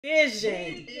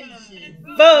Vision.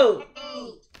 Vote.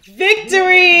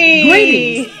 Victory.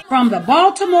 Greetings from the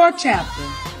Baltimore chapter.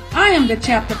 I am the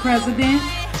chapter president,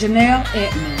 Janelle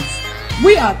Edmonds.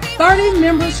 We are 30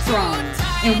 members strong,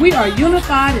 and we are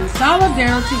unified in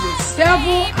solidarity with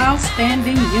several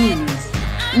outstanding unions.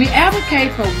 We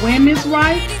advocate for women's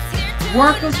rights,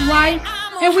 workers' rights,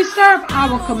 and we serve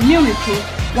our community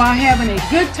while having a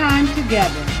good time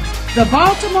together. The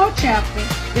Baltimore chapter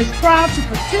is proud to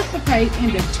participate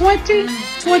in the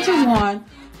 2021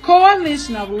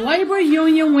 Coalition of Labor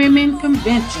Union Women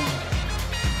Convention.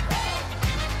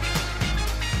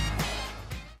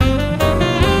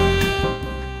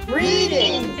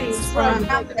 Greetings from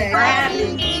the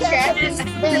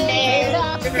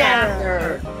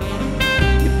chapter.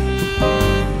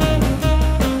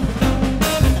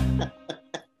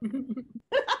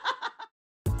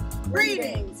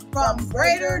 Greetings from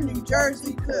Greater New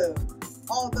Jersey CLUW.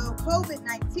 Although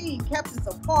COVID-19 kept us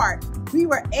apart, we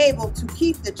were able to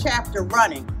keep the chapter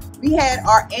running. We had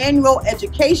our annual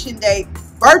education day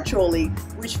virtually,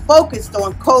 which focused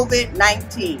on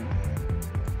COVID-19.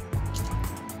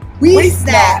 We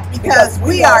snap because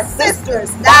we are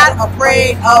sisters, not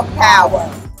afraid of power.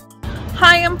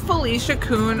 Hi, I'm Felicia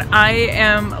Kuhn. I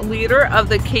am leader of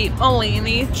the Kate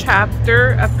Mullaney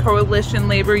chapter of Coalition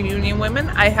Labor Union Women.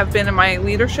 I have been in my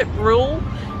leadership role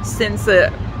since the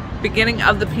beginning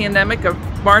of the pandemic of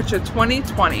March of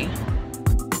 2020.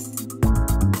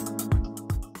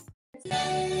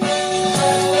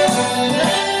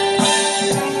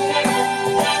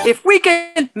 If we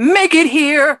can make it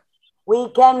here, We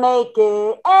can make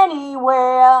it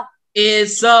anywhere.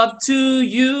 It's up to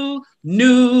you,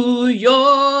 New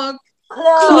York.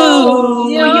 CLUW,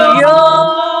 New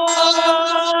York.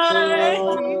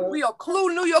 we are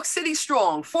CLUW New York City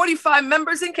strong, 45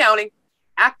 members and counting,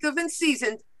 active and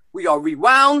seasoned. We are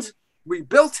rewound,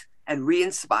 rebuilt, and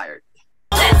re-inspired.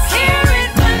 Let's hear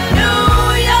it for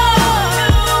New York.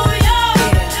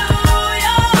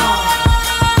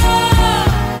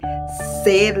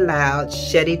 Say it loud,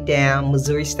 shut it down.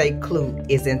 Missouri State CLUW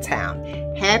is in town.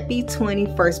 Happy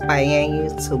 21st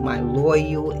biennial to my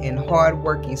loyal and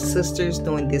hardworking sisters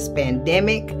during this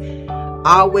pandemic.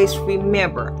 Always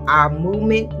remember, our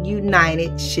movement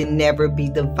united should never be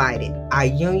divided. Our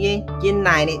union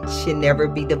united should never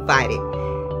be divided.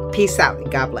 Peace out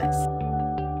and God bless.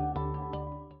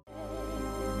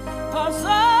 'Cause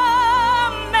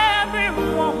every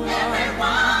woman,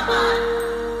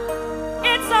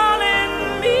 it's all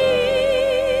in me.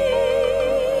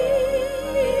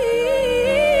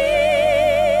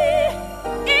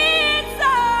 It's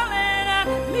all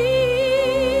in me.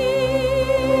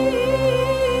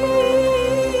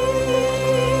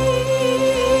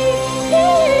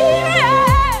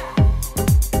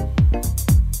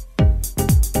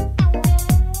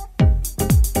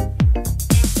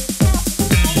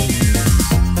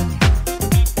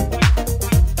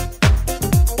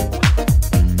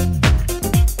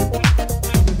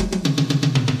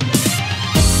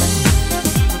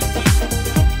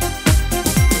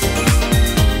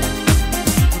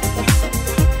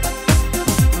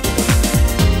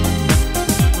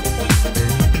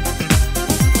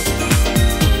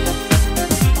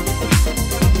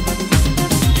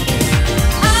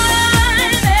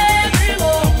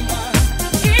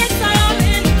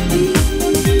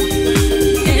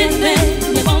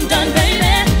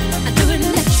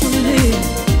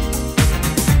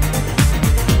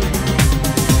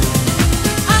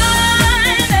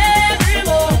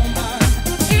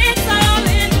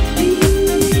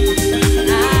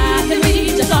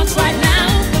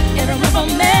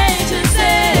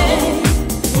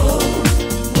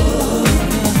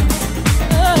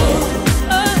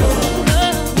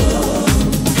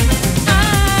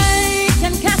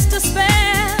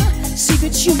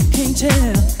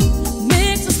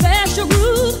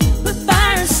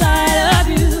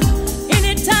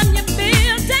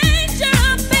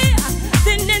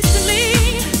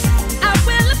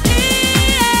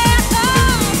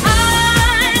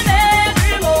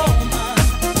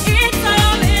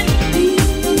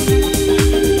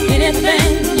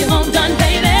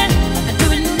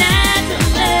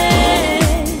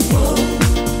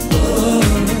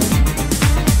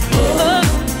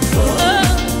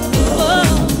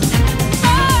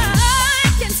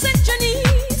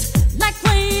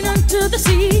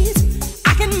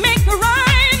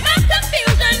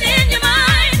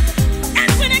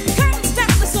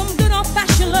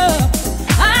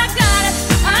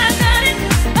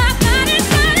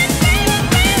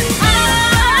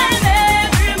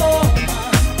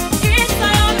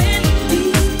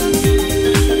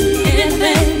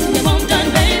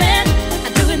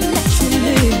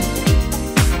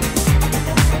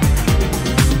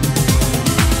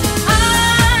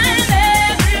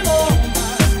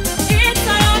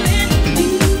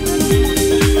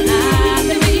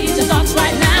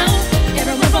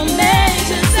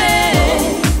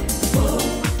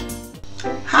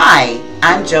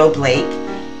 I'm Joe Blake,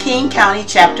 King County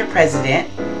Chapter President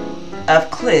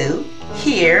of CLUW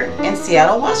here in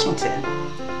Seattle, Washington.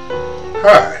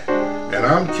 Hi, and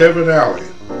I'm Kevin Alley,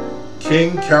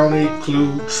 King County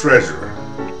CLUW Treasurer.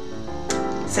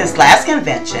 Since last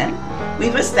convention,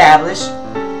 we've reestablished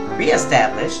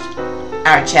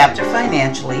our chapter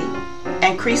financially,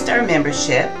 increased our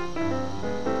membership,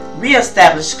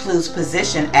 reestablished CLUW's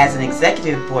position as an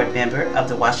executive board member of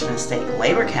the Washington State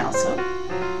Labor Council.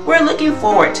 We're looking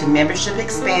forward to membership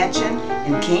expansion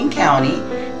in King County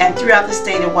and throughout the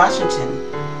state of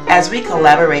Washington as we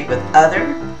collaborate with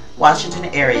other Washington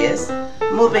areas,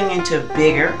 moving into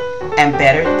bigger and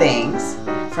better things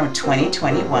from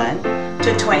 2021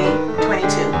 to 2022.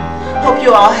 Hope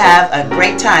you all have a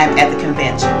great time at the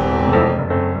convention.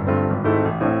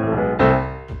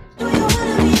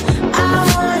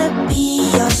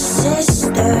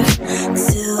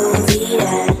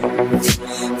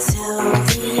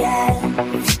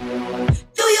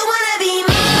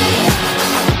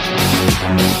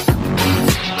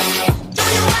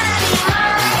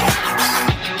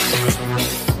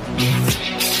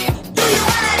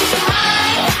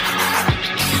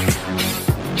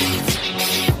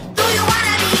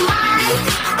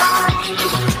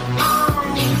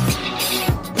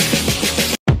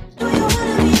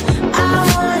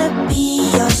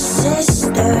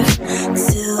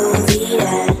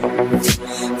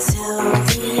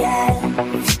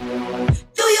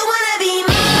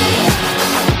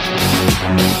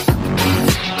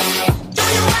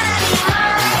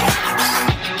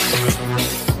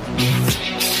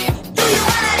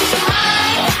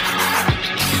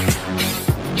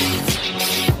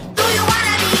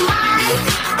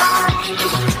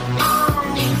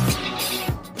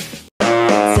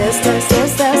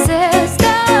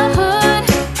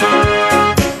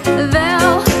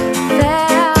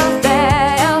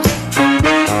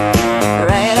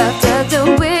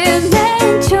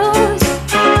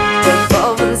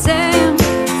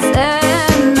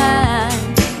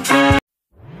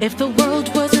 If the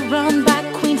world was run by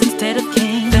queens instead of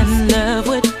kings, then love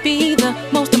would be the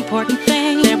most important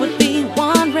thing. There would be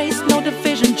one race, no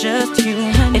division, just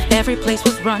human. If every place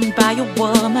was run by a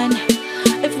woman,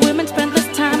 if women spent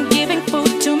less time giving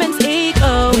food to men's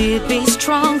ego, we'd be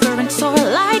stronger and soar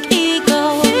like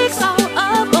eagles. Fix all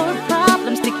of our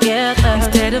problems together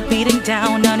instead of beating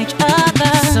down on each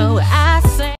other. So I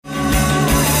say,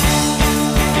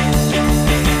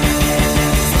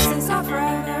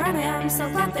 so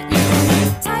glad that you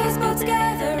tie us both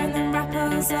together and then wrap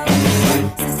us up.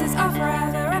 Sisters are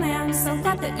forever, and I am so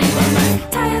glad that you